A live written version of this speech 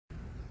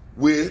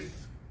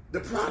with the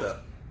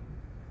product.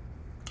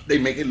 They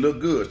make it look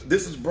good.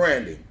 This is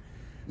branding.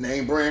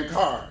 Name brand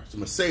cars,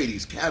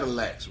 Mercedes,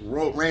 Cadillacs,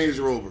 Range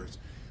Rovers,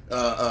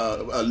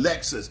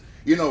 Lexus.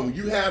 You know,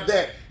 you have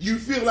that, you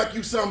feel like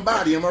you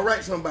somebody. Am I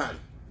right, somebody?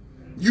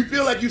 You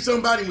feel like you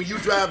somebody when you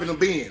driving a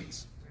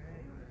Benz.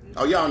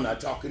 Oh, y'all not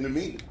talking to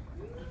me.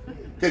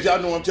 Because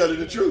y'all know I'm telling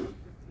the truth.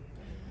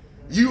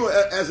 You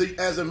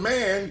as a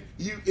man,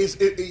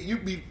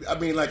 I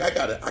mean, like I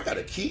got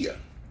a Kia.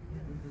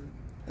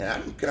 And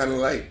I'm kind of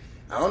like,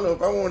 I don't know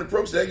if I want to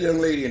approach that young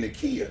lady in the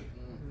Kia.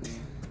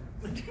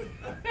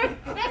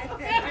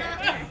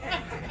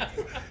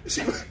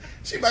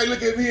 She might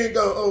look at me and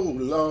go, "Oh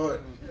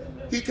Lord,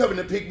 he coming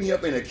to pick me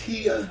up in a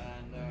Kia."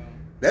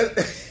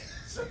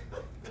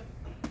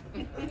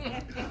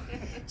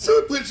 So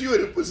it puts you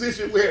in a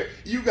position where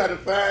you got to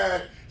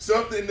find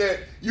something that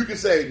you can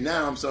say,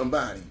 "Now I'm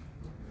somebody."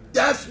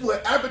 That's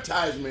what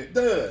advertisement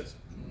does.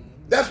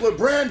 That's what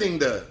branding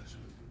does.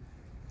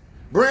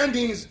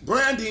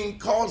 Branding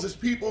causes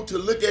people to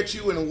look at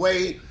you in a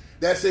way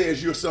that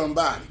says you're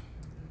somebody.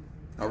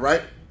 All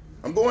right?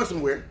 I'm going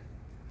somewhere.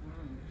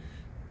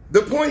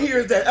 The point here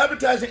is that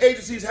advertising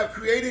agencies have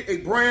created a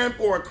brand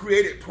for a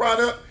created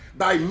product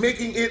by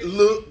making it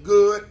look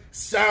good,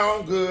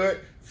 sound good,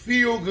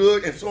 feel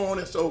good, and so on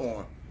and so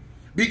on.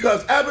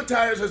 Because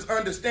advertisers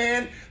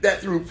understand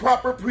that through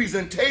proper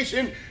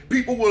presentation,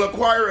 people will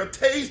acquire a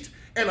taste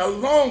and a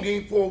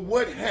longing for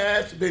what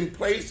has been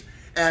placed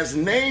as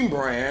name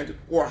brand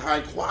or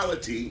high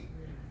quality,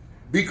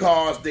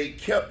 because they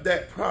kept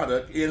that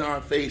product in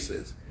our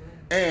faces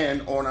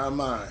and on our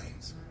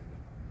minds.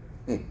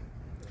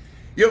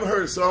 You ever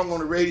heard a song on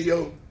the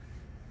radio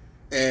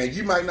and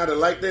you might not have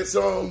liked that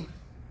song,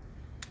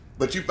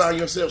 but you found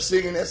yourself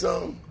singing that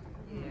song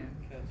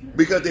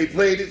because they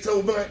played it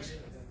so much?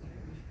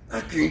 I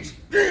can't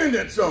stand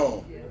that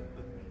song.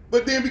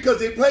 But then because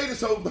they played it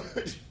so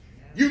much,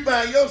 you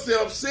find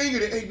yourself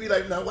singing it and you be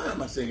like, now why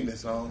am I singing that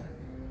song?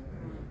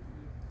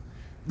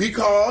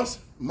 Because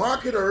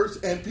marketers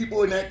and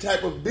people in that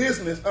type of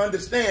business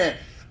understand,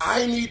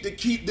 I need to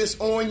keep this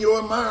on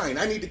your mind.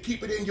 I need to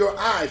keep it in your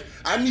eyes.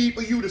 I need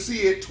for you to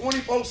see it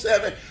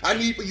 24/7. I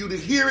need for you to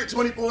hear it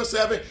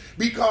 24/7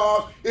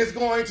 because it's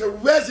going to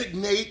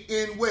resonate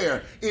in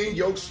where? In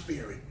your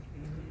spirit.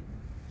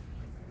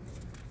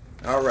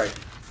 All right.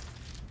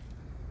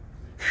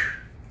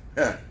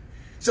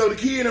 So the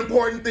key and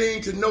important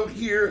thing to note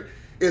here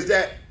is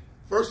that,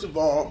 first of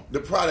all,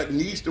 the product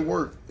needs to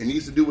work. It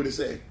needs to do what it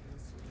says.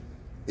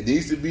 It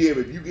needs to be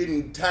able, if you're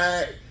getting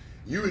tired,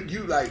 you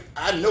like,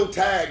 I know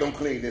Tide don't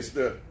clean this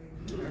stuff.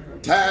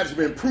 Tide's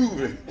been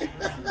proven.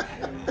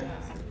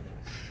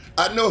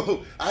 I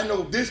know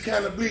this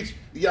kind of bleach,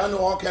 y'all know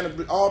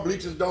all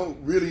bleachers don't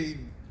really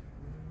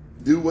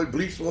do what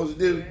bleach supposed to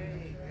do.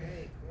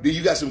 Then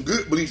you got some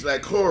good bleach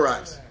like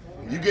Clorox.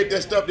 You get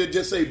that stuff that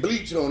just say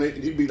bleach on it,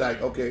 and you'd be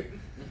like, okay,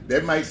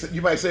 you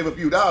might save a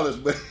few dollars,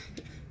 but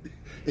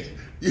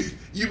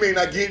you may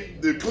not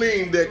get the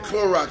clean that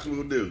Clorox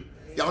will do.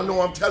 Y'all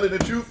know I'm telling the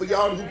truth. For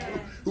y'all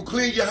who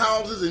clean your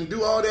houses and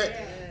do all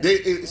that,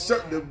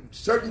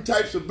 certain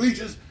types of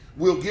bleaches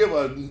will give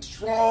a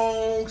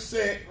strong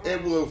scent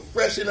and will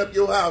freshen up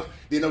your house.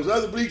 Then those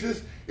other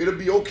bleaches, it'll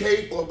be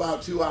okay for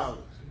about 2 hours.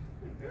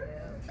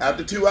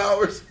 After 2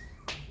 hours,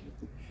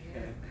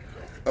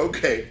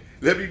 okay,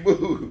 let me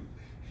move.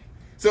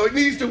 So it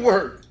needs to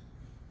work.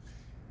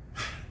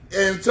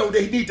 And so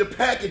they need to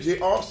package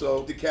it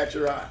also to catch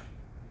your eye.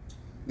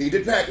 Need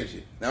to package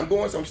it. Now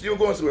I'm still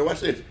going somewhere.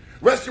 Watch this.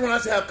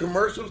 Restaurants have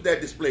commercials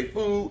that display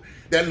food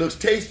that looks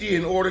tasty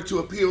in order to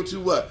appeal to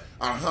what?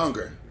 Our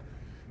hunger.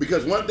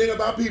 Because one thing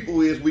about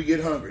people is we get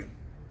hungry.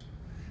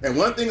 And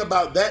one thing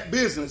about that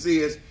business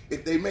is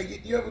if they make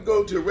it, you ever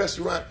go to a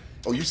restaurant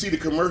or you see the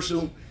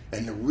commercial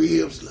and the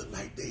ribs look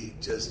like they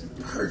just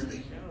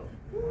perfect.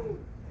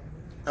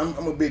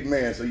 I'm a big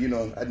man, so you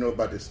know, I know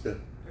about this stuff.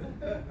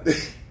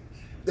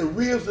 The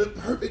ribs look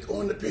perfect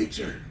on the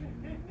picture.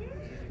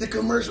 The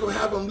commercial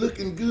have them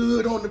looking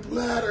good on the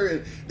platter,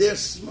 and they're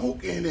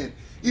smoking, and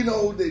you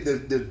know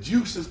the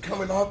juice is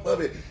coming off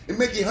of it. It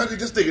makes you hungry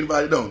just thinking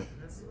about it, don't it?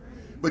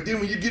 But then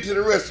when you get to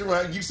the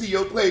restaurant, you see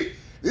your plate.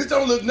 This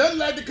don't look nothing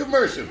like the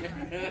commercial.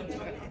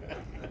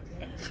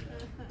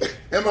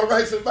 Am I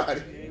right,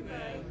 somebody?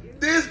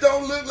 This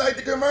don't look like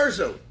the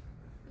commercial.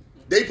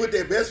 They put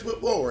their best foot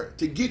forward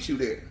to get you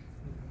there.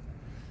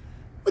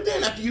 But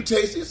then after you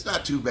taste it, it's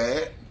not too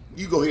bad.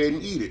 You go ahead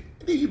and eat it.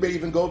 And then you may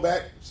even go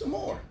back some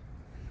more.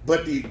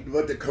 But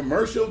the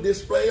commercial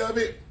display of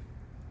it,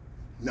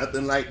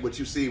 nothing like what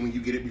you see when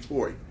you get it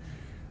before you.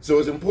 So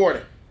it's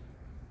important.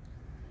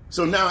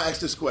 So now I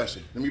ask this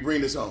question. Let me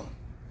bring this on.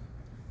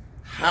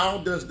 How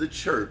does the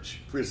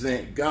church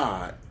present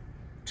God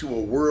to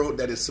a world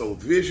that is so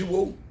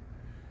visual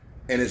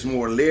and is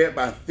more led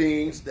by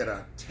things that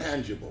are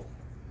tangible?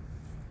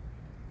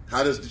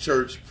 How does the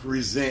church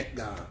present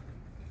God?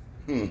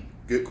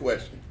 Good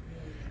question.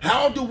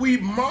 How do we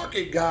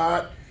market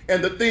God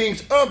and the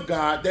things of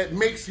God that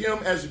makes him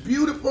as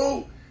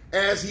beautiful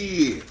as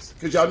he is?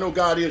 Because y'all know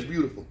God is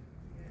beautiful.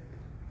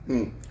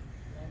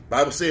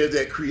 Bible says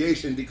that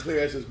creation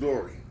declares his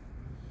glory.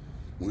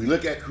 When we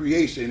look at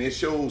creation, it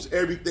shows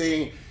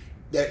everything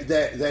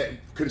that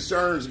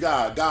concerns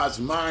God, God's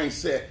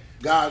mindset,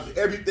 God's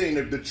everything,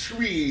 the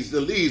trees,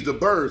 the leaves, the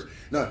birds.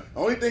 Now, the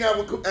only thing I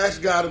would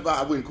ask God about,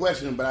 I wouldn't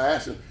question him, but I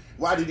asked him,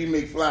 why did he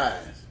make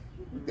flies?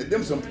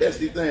 Them some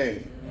pesky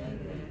things.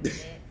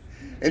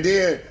 And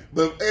then,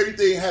 but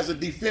everything has a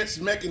defense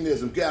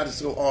mechanism. God is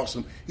so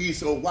awesome. He's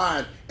so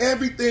wise.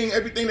 Everything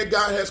that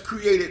God has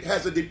created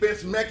has a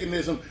defense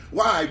mechanism.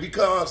 Why?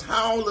 Because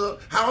how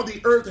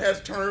the earth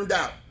has turned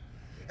out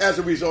as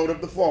a result of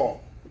the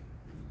fall.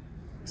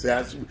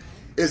 So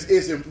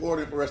it's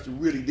important for us to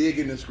really dig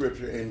into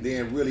Scripture and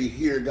then really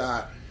hear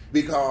God,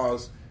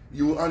 because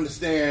you will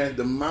understand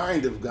the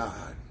mind of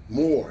God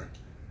more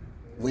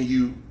when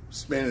you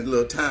spend a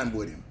little time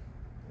with him.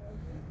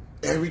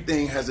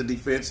 Everything has a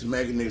defense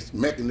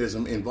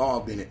mechanism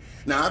involved in it.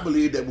 Now, I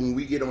believe that when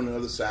we get on the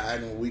other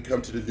side and when we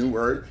come to the new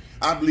earth,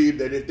 I believe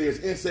that if there's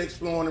insects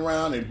flowing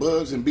around and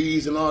bugs and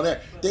bees and all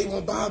that, they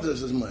won't bother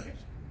us as much.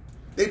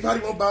 They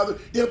probably won't bother.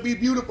 They'll be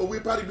beautiful. We'll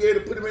probably be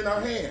able to put them in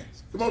our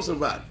hands. Come on,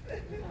 somebody.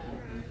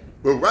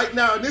 But right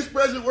now, in this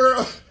present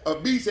world, a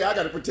bee say, I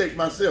got to protect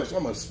myself, so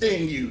I'm going to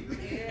sting you.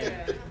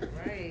 Yeah,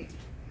 right.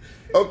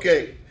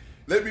 Okay,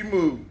 let me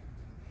move.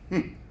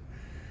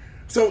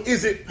 So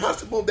is it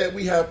possible that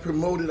we have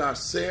promoted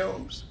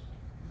ourselves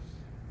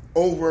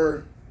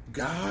over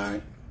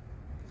God,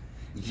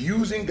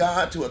 using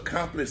God to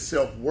accomplish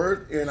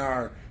self-worth in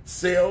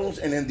ourselves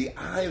and in the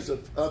eyes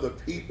of other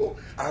people?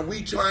 Are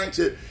we trying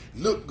to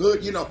look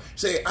good? You know,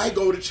 say, I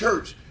go to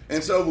church.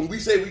 And so when we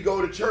say we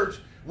go to church,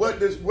 what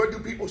do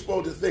people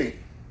supposed to think?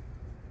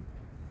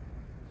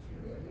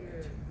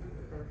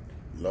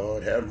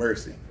 Lord have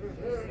mercy.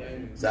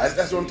 So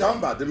that's what I'm talking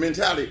about, the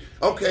mentality.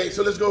 Okay,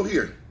 so let's go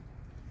here.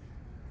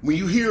 When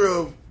you hear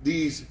of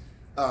these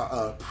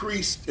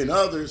priests and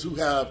others who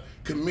have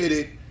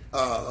committed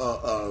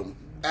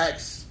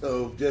acts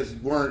of just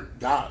weren't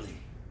godly,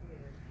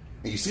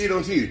 and you see it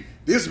on TV,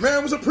 this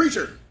man was a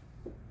preacher.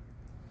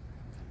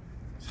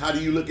 How do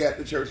you look at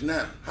the church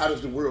now? How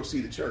does the world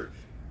see the church?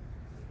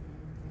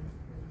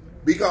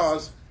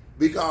 Because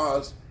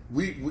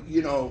we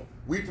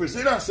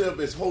present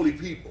ourselves as holy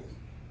people,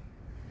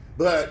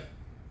 but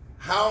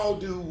how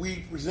do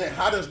we present?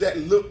 How does that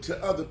look to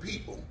other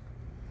people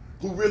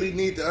who really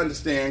need to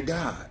understand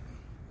God?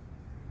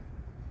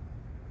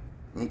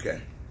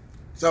 Okay,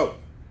 so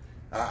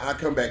I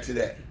come back to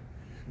that.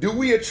 Do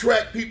we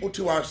attract people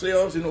to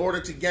ourselves in order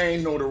to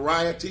gain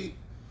notoriety,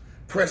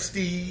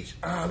 prestige,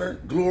 honor,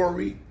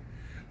 glory?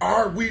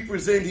 Are we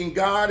presenting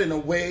God in a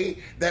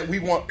way that we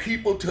want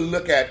people to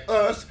look at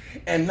us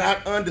and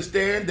not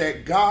understand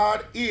that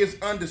God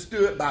is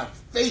understood by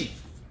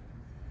faith,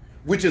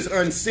 which is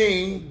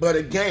unseen, but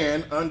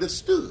again,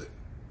 understood?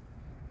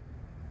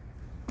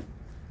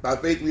 By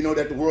faith, we know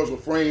that the worlds were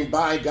framed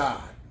by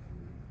God,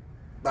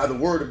 by the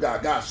word of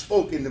God. God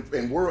spoke and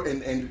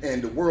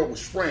the world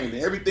was framed,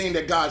 and everything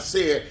that God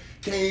said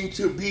came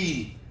to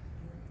be.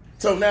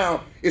 So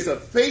now it's a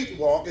faith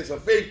walk, it's a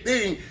faith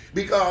thing,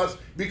 because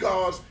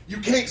you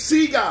can't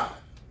see God.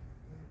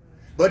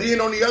 But then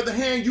on the other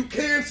hand, you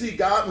can see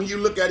God when you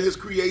look at his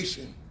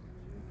creation.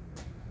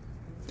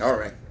 All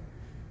right.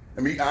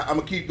 I'm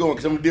going to keep going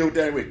because I'm going to deal with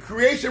that anyway.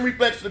 Creation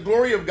reflects the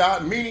glory of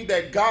God, meaning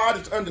that God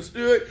is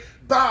understood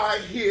by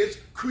his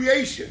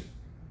creation.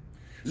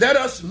 Let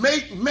us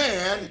make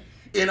man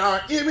in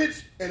our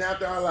image and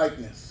after our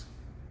likeness.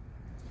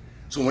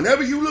 So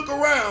whenever you look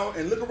around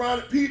and look around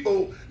at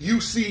people, you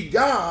see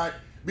God,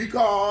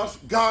 because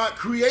God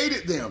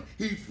created them.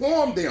 He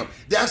formed them.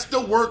 That's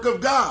the work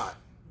of God.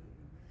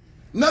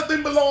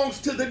 Nothing belongs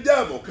to the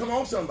devil. Come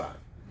on, somebody.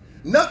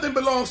 Nothing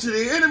belongs to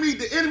the enemy.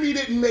 The enemy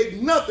didn't make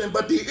nothing,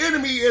 but the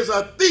enemy is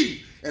a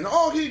thief. And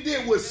all he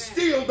did was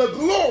steal the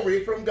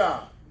glory from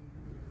God.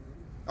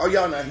 Oh,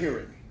 y'all not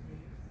hearing me?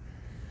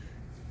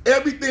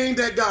 Everything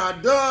that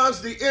God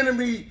does, the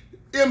enemy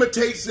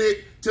imitates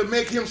it to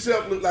make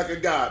himself look like a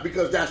God,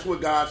 because that's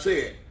what God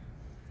said.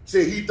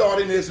 See, he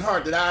thought in his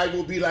heart that I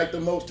will be like the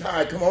Most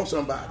High. Come on,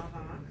 somebody.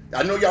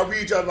 I know y'all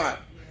read your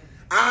Bible.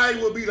 I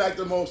will be like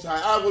the Most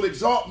High. I will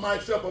exalt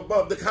myself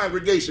above the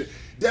congregation.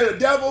 That the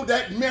devil,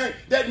 that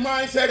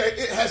mindset,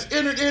 it has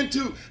entered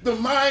into the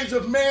minds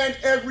of man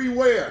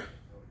everywhere.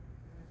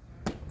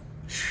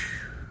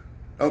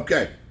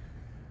 Okay.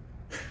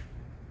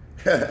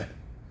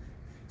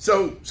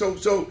 So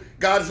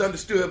God is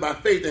understood by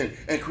faith,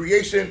 and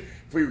creation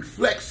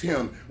reflects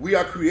him. We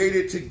are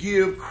created to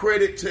give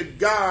credit to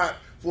God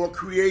for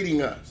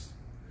creating us.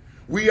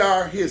 We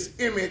are his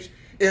image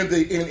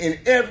in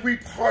every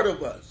part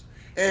of us.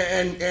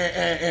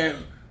 And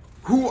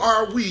who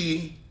are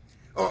we?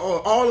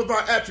 All of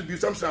our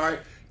attributes,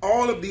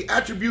 all of the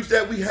attributes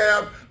that we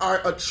have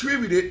are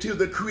attributed to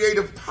the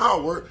creative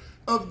power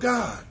of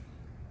God.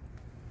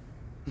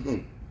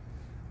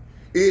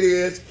 It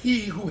is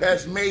he who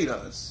has made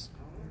us,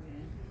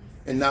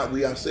 and not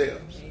we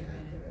ourselves.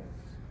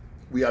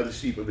 We are the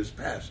sheep of his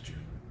pasture.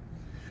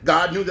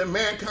 God knew that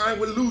mankind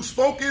would lose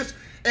focus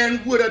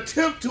and would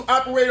attempt to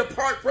operate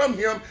apart from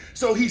him,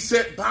 so he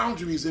set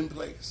boundaries in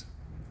place.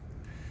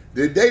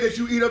 The day that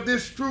you eat of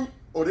this fruit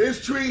or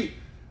this tree,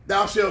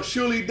 thou shalt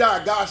surely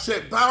die. God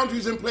set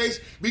boundaries in place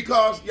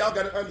because y'all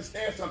got to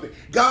understand something.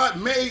 God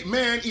made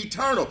man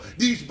eternal.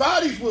 These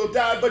bodies will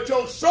die, but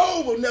your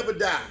soul will never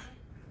die.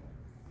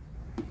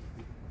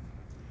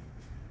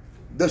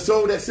 The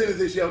soul that sinneth,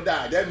 it shall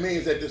die. That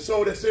means that the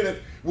soul that sinneth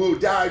will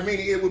die,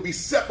 meaning it will be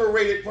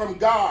separated from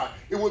God.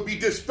 It will be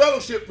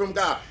disfellowshipped from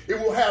God. It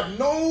will have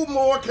no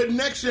more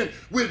connection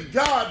with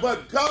God,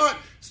 but God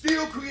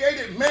still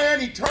created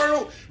man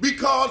eternal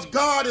because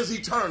God is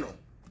eternal.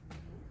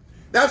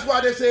 That's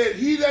why they said,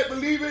 he that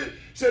believeth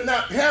shall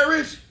not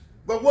perish,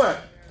 but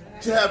what?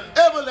 To have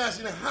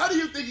everlasting life. How do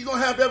you think you're going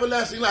to have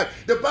everlasting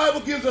life? The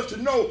Bible gives us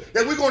to know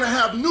that we're going to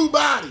have new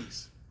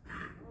bodies.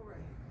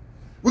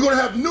 We're going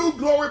to have new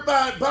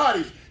glorified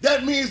bodies.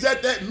 That means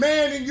that that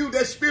man in you,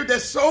 that spirit,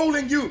 that soul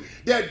in you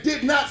that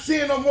did not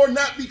sin no more,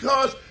 not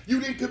because you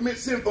didn't commit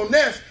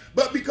sinfulness,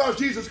 but because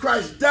Jesus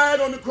Christ died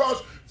on the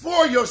cross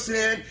for your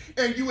sin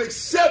and you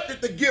accepted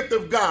the gift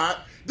of God,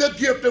 the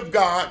gift of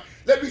God.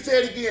 Let me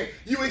say it again.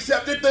 You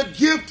accepted the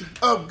gift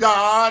of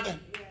God.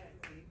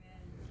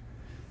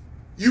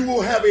 You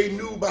will have a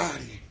new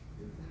body.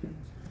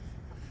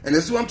 And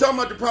this is what I'm talking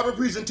about, the proper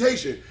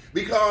presentation,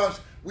 because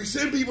we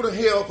send people to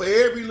hell for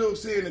every little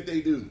sin that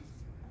they do.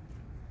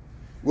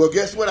 Well,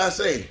 guess what I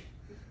say?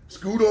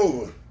 Scoot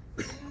over.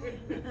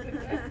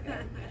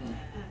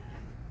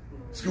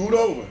 Scoot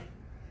over.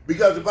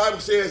 Because the Bible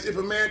says if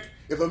a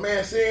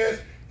man sins,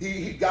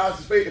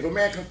 God's faithful. If a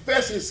man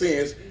confesses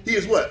sins, he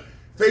is what?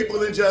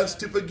 Faithful and just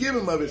to forgive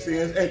him of his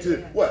sins and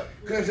to what?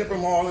 Cleanse him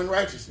from all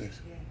unrighteousness.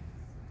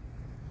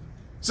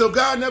 So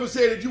God never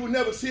said that you would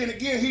never sin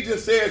again. He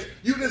just says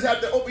you just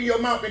have to open your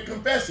mouth and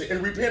confess it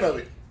and repent of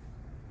it.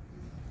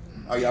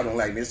 Oh, y'all don't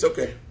like me. It's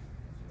okay.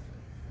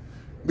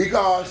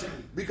 Because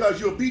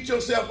you'll beat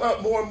yourself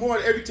up more and more.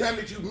 Every time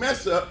that you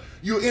mess up,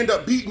 you'll end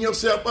up beating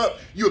yourself up.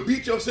 You'll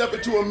beat yourself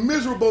into a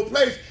miserable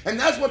place. And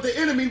that's what the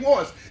enemy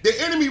wants. The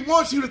enemy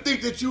wants you to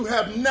think that you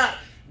have not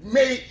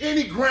made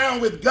any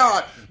ground with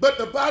God. But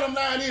the bottom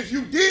line is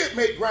you did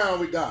make ground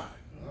with God.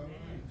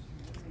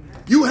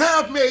 You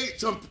have made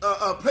some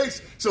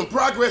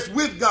progress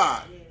with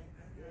God.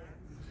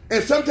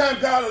 And sometimes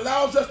God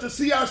allows us to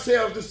see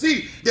ourselves, to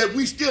see that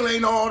we still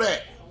ain't all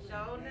that.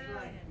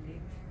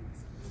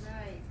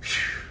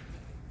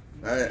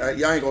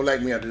 Y'all ain't gonna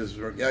like me after this.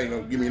 Y'all ain't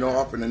gonna give me no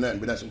offering or nothing,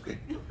 but that's okay.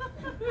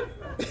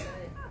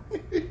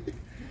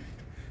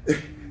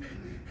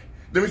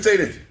 Let me say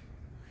this.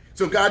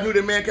 So God knew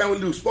that mankind would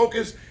lose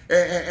focus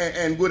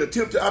and would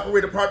attempt to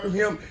operate apart from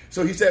him.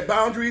 So he set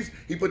boundaries.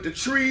 He put the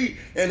tree,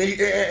 and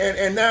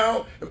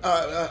now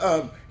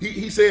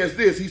he says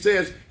this.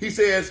 He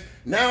says,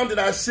 now that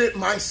I sent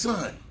my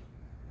son,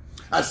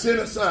 I sent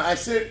a son.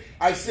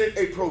 I sent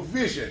a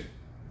provision.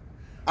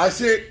 I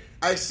sent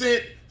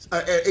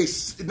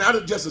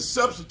not just a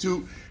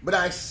substitute, but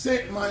I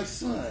sent my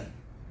son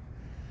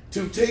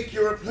to take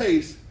your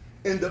place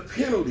in the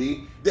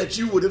penalty that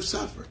you would have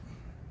suffered.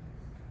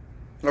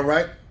 All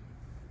right?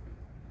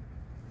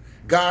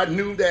 God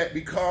knew that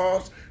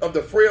because of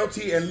the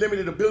frailty and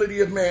limited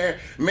ability of man,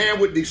 man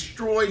would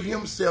destroy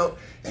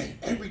himself and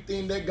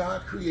everything that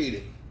God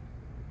created.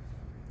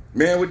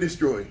 Man would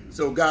destroy.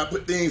 So God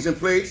put things in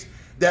place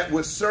that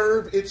would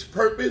serve its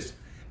purpose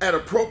at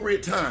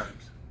appropriate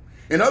times.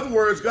 In other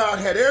words, God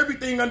had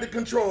everything under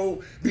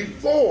control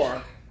before,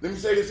 let me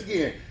say this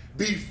again,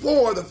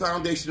 before the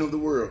foundation of the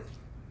world.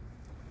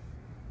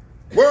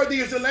 Worthy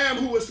is the Lamb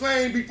who was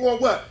slain before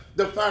what?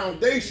 The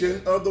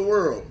foundation of the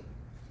world.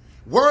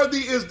 Worthy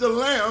is the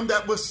Lamb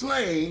that was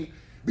slain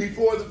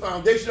before the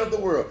foundation of the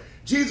world.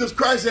 Jesus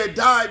Christ had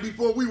died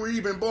before we were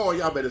even born.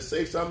 Y'all better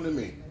say something to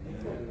me.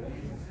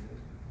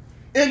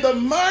 In the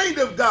mind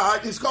of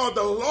God, it's called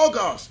the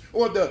Logos,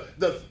 or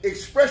the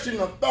expression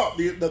of thought,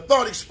 the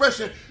thought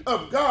expression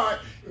of God.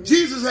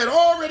 Jesus had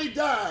already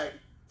died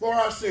for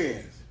our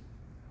sins.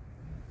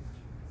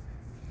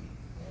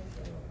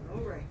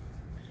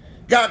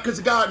 Because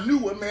God knew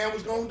what man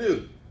was going to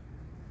do.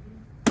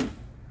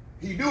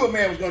 He knew what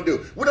man was going to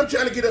do. What I'm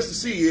trying to get us to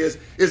see is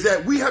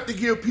that we have to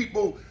give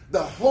people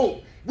the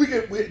hope.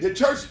 The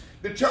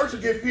church will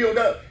get filled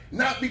up,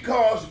 not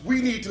because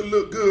we need to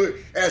look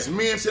good as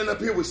men sitting up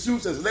here with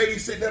suits, as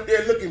ladies sitting up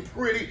there looking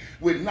pretty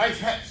with nice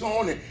hats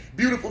on and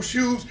beautiful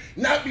shoes.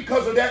 Not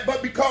because of that,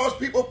 but because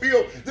people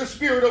feel the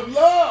spirit of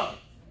love.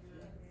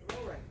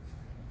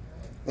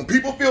 When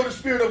people feel the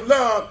spirit of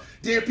love,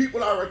 then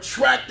people are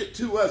attracted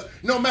to us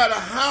no matter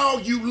how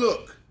you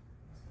look.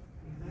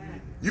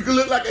 You can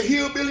look like a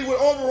hillbilly with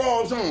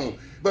overalls on,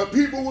 but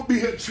people will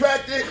be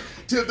attracted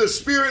to the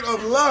spirit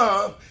of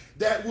love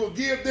that will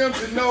give them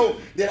to know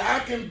that I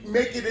can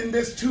make it in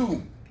this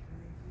too.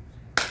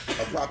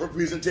 A proper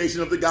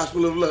presentation of the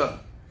gospel of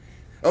love.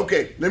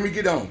 Okay, let me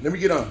get on.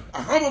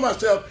 I humble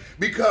myself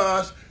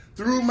because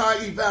through my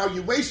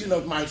evaluation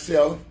of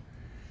myself,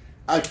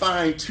 I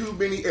find too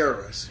many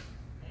errors.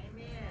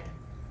 Amen.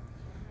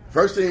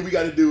 First thing we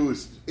got to do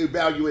is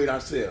evaluate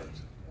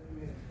ourselves.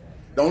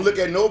 Don't look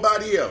at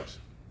nobody else.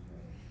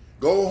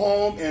 Go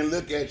home and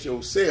look at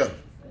yourself.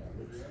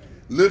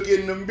 Look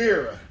in the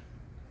mirror.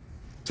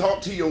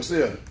 Talk to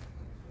yourself.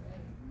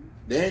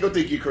 They ain't gonna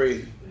think you're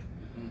crazy.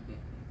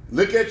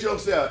 Look at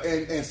yourself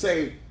and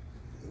say,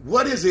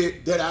 what is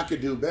it that I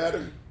could do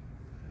better?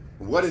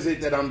 What is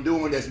it that I'm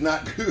doing that's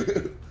not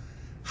good?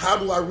 How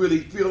do I really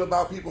feel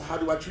about people? How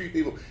do I treat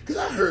people? Because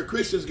I heard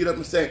Christians get up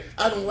and say,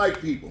 I don't like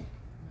people.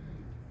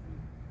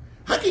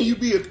 How can you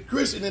be a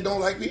Christian and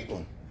don't like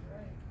people?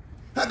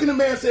 How can a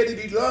man say that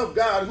he loves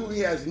God who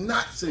he has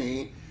not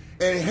seen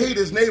and hate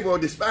his neighbor or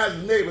despise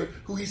his neighbor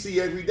who he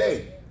see every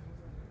day?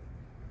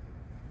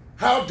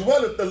 How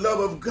dwelleth the love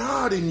of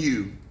God in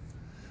you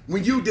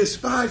when you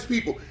despise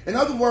people? In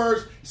other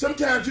words,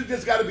 sometimes you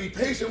just got to be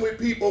patient with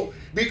people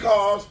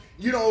because,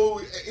 you know,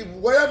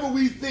 whatever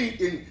we think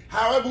and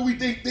however we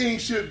think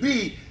things should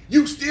be,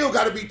 you still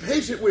got to be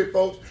patient with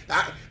folks.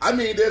 I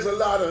mean, there's a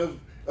lot of,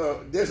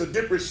 there's a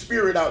different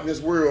spirit out in this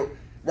world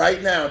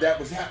right now that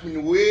was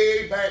happening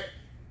way back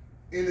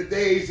in the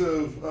days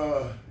of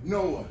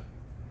Noah.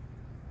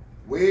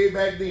 Way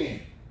back then.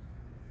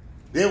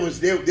 There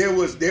was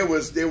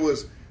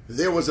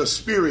a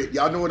spirit.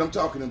 Y'all know what I'm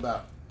talking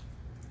about.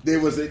 There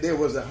was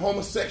a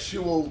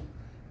homosexual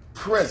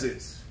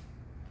presence.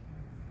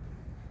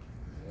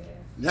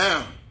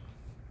 Now,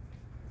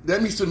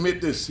 let me submit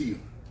this to you.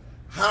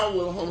 How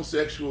will a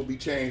homosexual be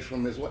changed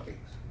from his ways?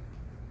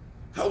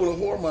 How will a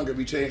whoremonger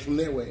be changed from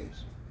their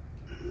ways?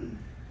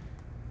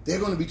 They're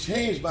going to be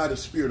changed by the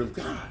Spirit of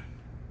God.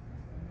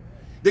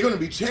 They're going to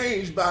be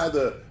changed by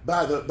the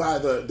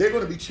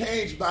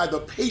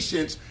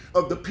patience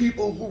of the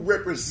people who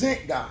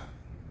represent God.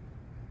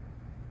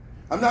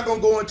 I'm not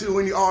going to go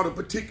into all the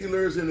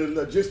particulars and the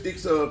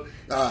logistics of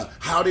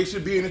how they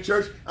should be in the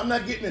church. I'm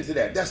not getting into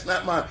that. That's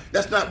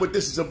not what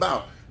this is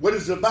about. What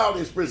it's about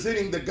is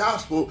presenting the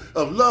gospel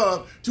of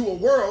love to a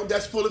world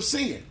that's full of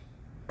sin.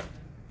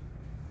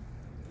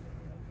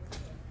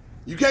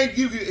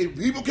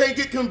 People can't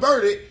get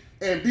converted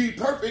and be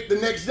perfect the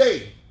next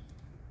day.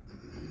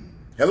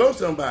 Hello,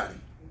 somebody.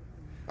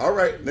 All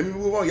right, let me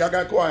move on. Y'all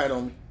got quiet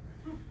on me.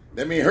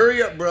 Let me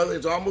hurry up, brother.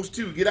 It's almost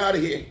 2. Get out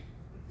of here.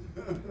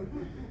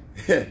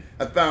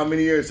 I found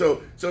many years.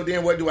 So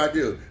then what do?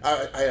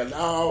 I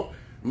allow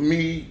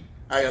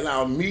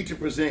me to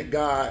present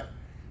God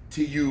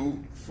to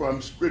you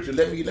from Scripture.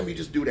 Let me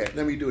just do that.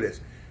 Let me do this.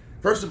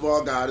 First of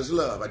all, God is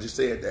love. I just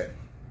said that.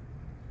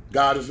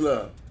 God is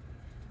love.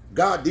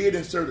 God did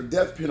insert a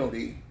death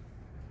penalty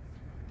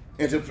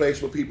into place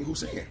for people who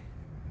sin.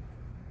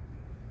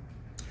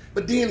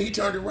 But then he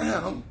turned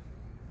around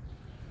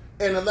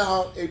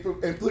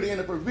and put in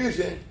a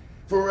provision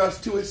for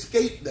us to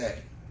escape that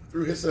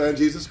through his son,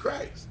 Jesus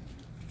Christ.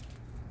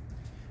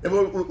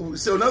 And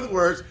so in other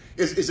words,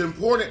 it's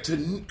important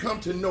to come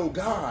to know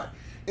God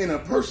in a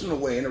personal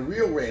way, in a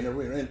real way,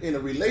 in a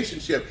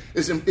relationship.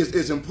 It's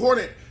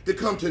important to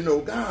come to know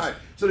God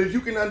so that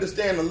you can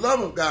understand the love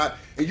of God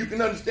and you can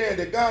understand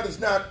that God is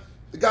not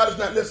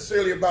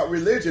necessarily about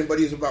religion, but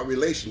he's about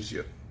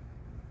relationship.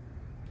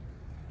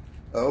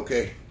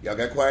 Okay, y'all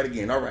got quiet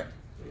again. All right.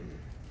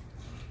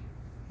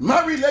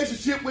 My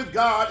relationship with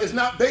God is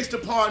not based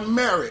upon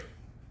merit.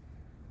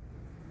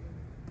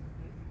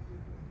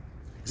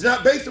 It's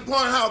not based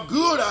upon how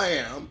good I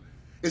am.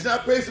 It's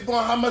not based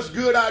upon how much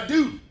good I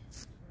do.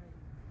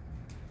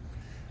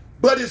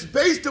 But it's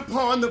based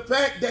upon the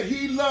fact that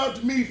he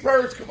loved me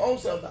first. Come on,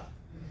 somebody.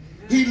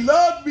 He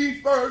loved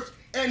me first,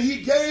 and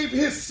he gave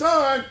his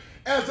son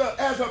as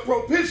a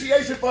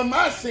propitiation for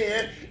my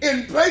sin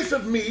in place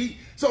of me.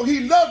 So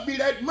he loved me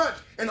that much.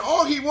 And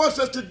all he wants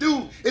us to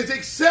do is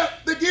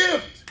accept the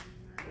gift.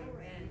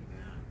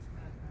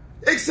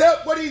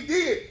 Accept what he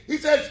did. He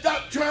said,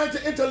 stop trying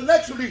to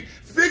intellectually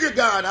figure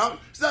God out.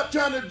 Stop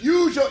trying to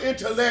use your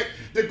intellect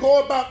to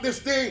go about this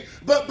thing.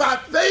 But by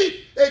faith,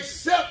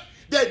 accept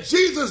that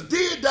Jesus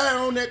did die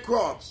on that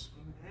cross.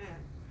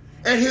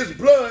 And his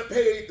blood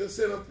paid the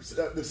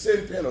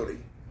sin penalty.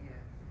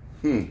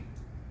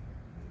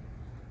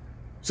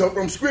 So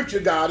from Scripture,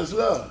 God is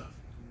love.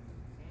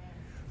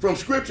 From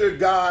Scripture,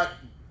 God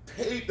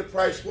paid the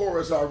price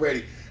for us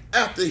already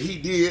after he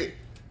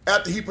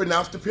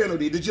pronounced the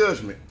penalty, the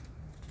judgment.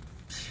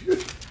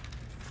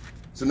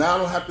 So now I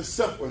don't have to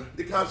suffer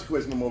the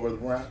consequence no more, Brother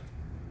Brown.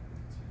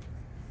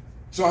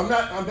 So I'm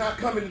not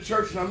coming to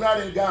church and I'm not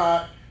in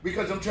God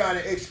because I'm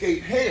trying to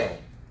escape hell.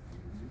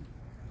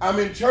 I'm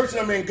in church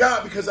and I'm in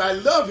God because I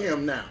love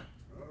him now.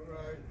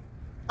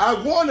 I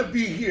want to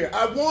be here.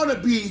 I want to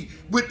be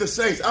with the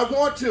saints. I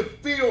want to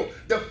feel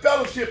the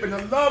fellowship and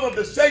the love of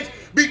the saints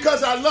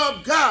because I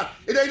love God.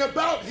 It ain't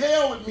about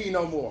hell with me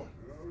no more.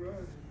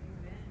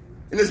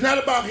 And it's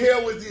not about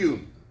hell with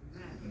you.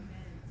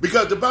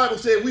 Because the Bible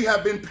said we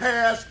have been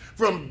passed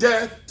from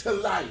death to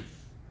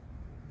life.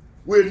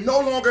 We're no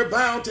longer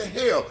bound to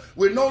hell.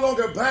 We're no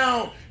longer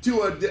bound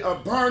to a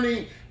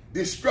burning,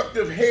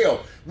 destructive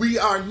hell. We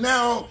are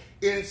now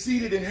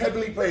seated in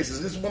heavenly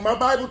places. This is what my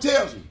Bible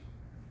tells me.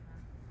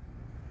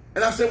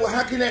 And I said, well,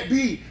 how can that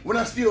be when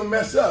I still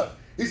mess up?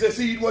 He said,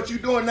 see, what you're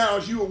doing now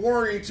is you are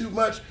worrying too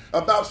much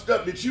about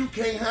stuff that you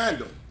can't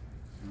handle,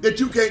 that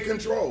you can't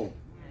control.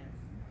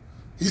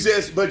 He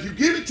says, but you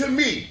give it to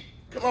me.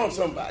 Come on,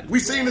 somebody. We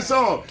sing the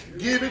song,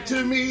 give it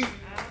to me,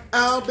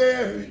 I'll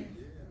bear it.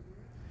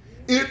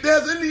 If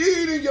there's a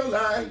need in your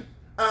life,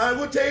 I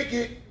will take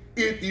it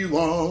if you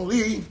only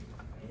give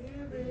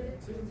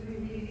it to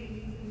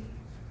me.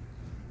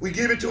 We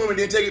give it to him and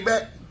then take it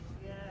back.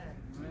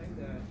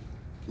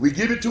 We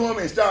give it to him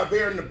and start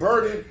bearing the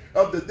burden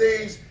of the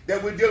things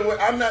that we're dealing with.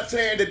 I'm not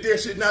saying that there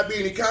should not be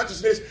any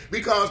consciousness,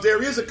 because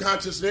there is a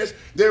consciousness.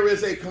 There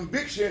is a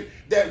conviction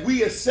that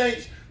we as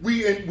saints,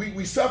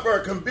 we suffer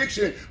a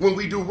conviction when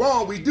we do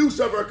wrong. We do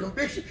suffer a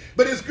conviction.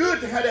 But it's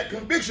good to have that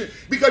conviction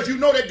because you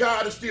know that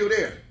God is still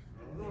there.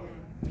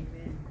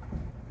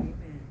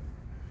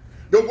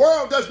 The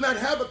world does not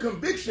have a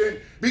conviction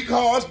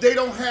because they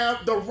don't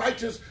have the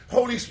righteous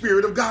Holy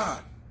Spirit of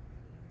God.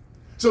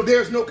 So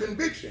there's no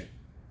conviction.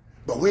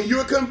 But when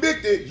you're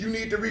convicted, you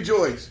need to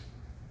rejoice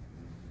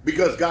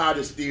because God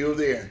is still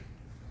there.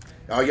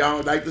 Now, y'all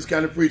don't like this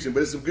kind of preaching,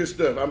 but it's some good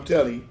stuff. I'm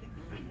telling you.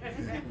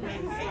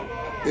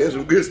 There's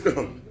some good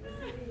stuff.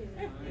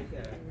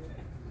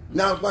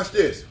 Now, watch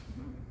this.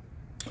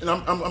 And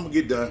I'm going to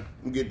get done.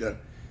 I'm going to get done.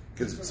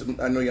 Because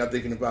I know y'all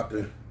thinking about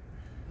the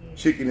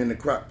chicken in the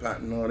crock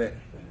pot and all that.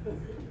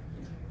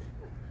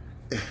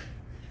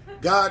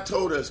 God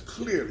told us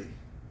clearly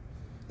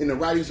in the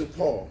writings of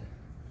Paul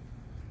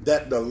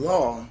that the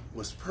law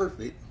was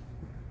perfect,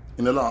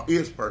 and the law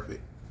is perfect,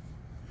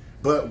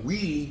 but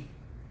we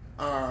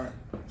are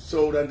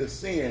sold under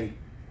sin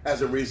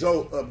as a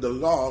result of the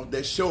law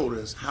that showed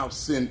us how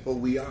sinful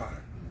we are.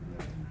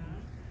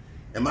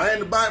 Am I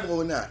in the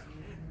Bible or not?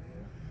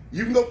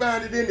 You can go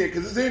find it in there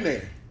because it's in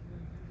there.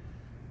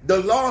 The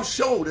law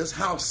showed us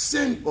how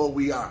sinful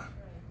we are.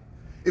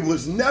 It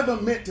was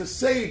never meant to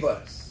save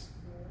us.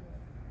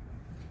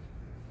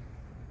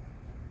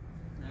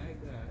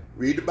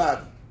 Read the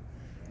Bible.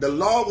 The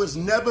law was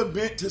never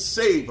meant to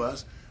save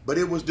us, but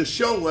it was to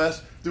show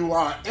us through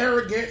our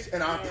arrogance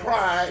and our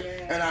pride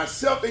and our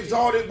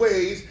self-exalted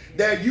ways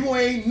that you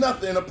ain't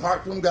nothing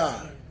apart from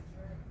God.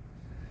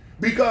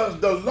 Because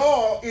the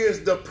law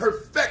is the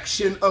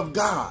perfection of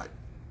God.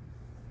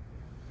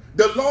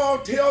 The law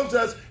tells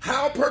us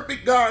how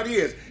perfect God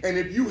is. And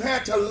if you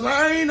had to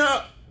line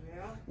up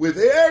with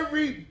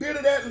every bit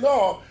of that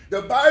law,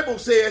 the Bible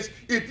says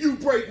if you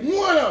break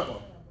one of them,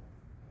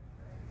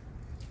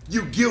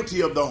 you're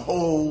guilty of the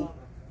whole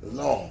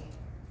law.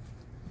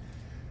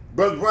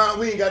 Brother Brown,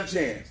 we ain't got a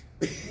chance.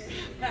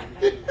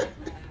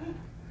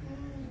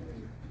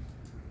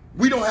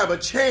 We don't have a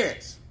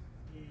chance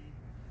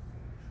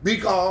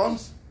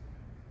because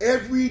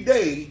every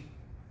day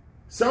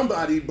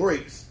somebody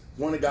breaks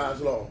one of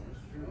God's laws.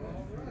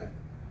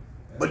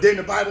 But then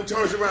the Bible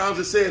turns around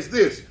and says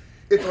this: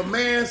 if a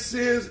man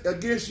sins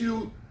against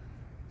you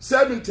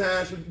 7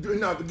 times,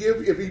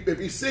 if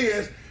he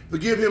sins,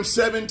 forgive him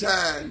 7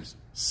 times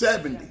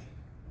 70.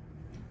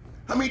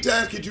 How many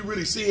times could you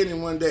really sin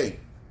in one day?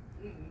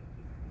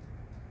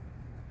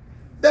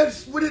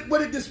 That's what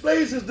it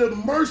displays is the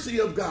mercy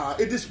of God.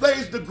 It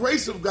displays the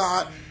grace of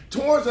God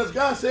towards us.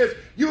 God says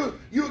you're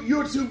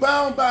too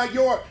bound by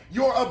your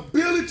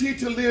ability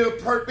to live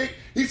perfect.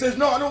 He says,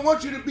 no, I don't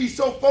want you to be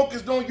so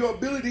focused on your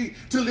ability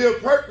to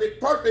live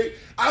perfect.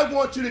 I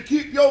want you to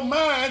keep your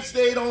mind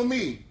stayed on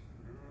me.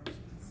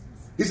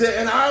 He said,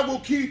 and I will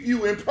keep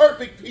you in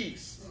perfect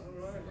peace.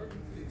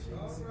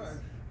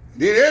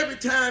 Then every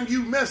time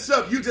you mess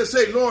up, you just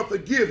say, Lord,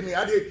 forgive me.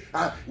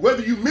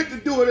 Whether you meant to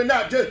do it or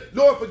not, just,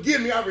 Lord, forgive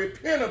me. I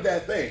repent of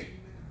that thing.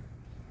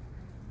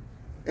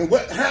 And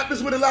what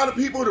happens with a lot of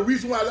people, the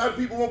reason why a lot of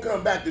people won't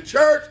come back to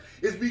church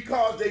is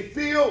because they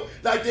feel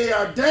like they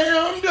are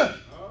damned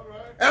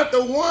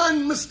after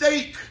one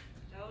mistake.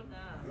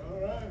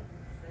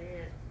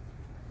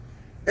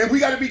 And we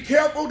got to be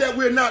careful that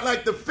we're not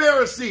like the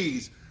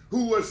Pharisees,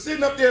 who were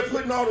sitting up there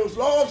putting all those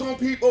laws on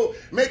people,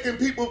 making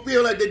people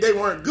feel like that they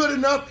weren't good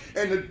enough,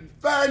 and to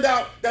find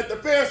out that the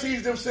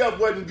Pharisees themselves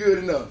wasn't good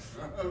enough.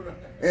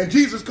 And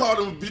Jesus called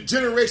them a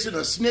generation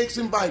of snakes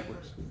and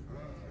vipers.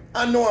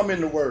 I know I'm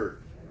in the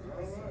Word.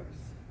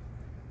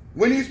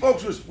 When these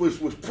folks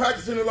was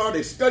practicing the law,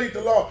 they studied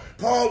the law.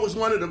 Paul was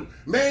one of the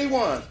main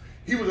ones.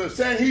 He was a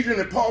Sanhedrin,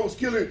 and Paul was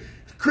killing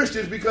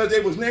Christians because they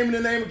was naming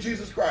the name of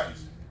Jesus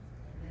Christ.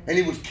 And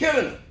he was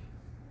killing them.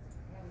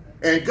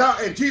 And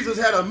Jesus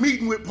had a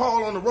meeting with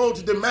Paul on the road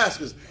to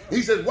Damascus.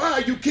 He said, why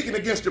are you kicking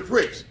against the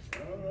pricks?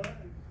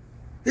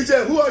 He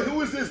said,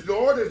 who is this,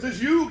 Lord? Is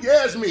this you?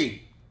 Yes,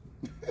 me.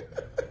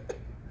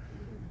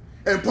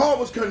 And Paul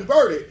was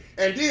converted.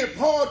 And then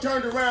Paul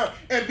turned around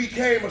and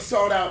became a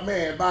sought out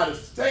man by the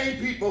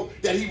same people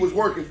that he was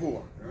working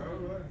for.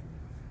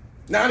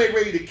 Now they're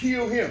ready to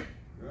kill him.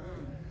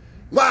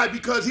 Why?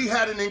 Because he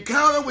had an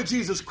encounter with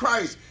Jesus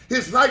Christ.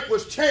 His life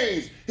was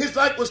changed. His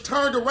life was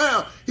turned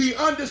around. He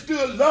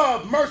understood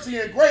love, mercy,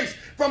 and grace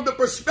from the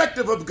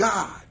perspective of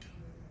God.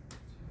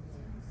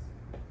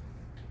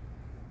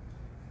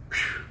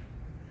 Whew.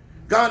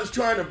 God is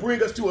trying to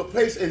bring us to a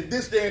place in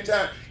this day and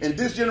time, in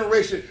this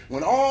generation,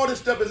 when all this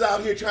stuff is out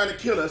here trying to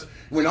kill us,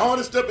 when all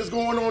this stuff is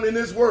going on in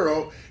this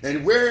world,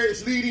 and where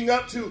it's leading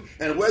up to,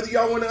 and whether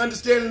y'all want to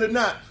understand it or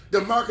not,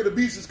 the mark of the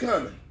beast is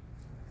coming.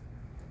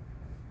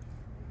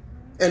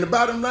 And the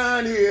bottom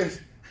line is,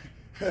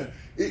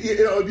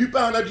 if you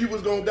found out you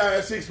was going to die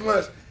in 6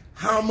 months,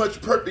 how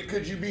much perfect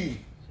could you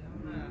be?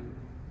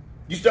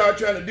 You start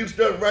trying to do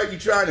stuff right. You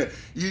try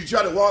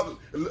to walk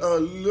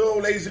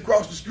little ladies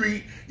across the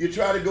street. You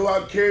try to go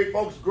out and carry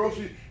folks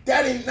groceries.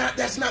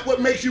 That's not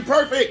what makes you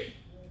perfect.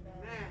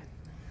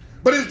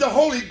 But it's the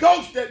Holy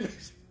Ghost that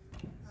makes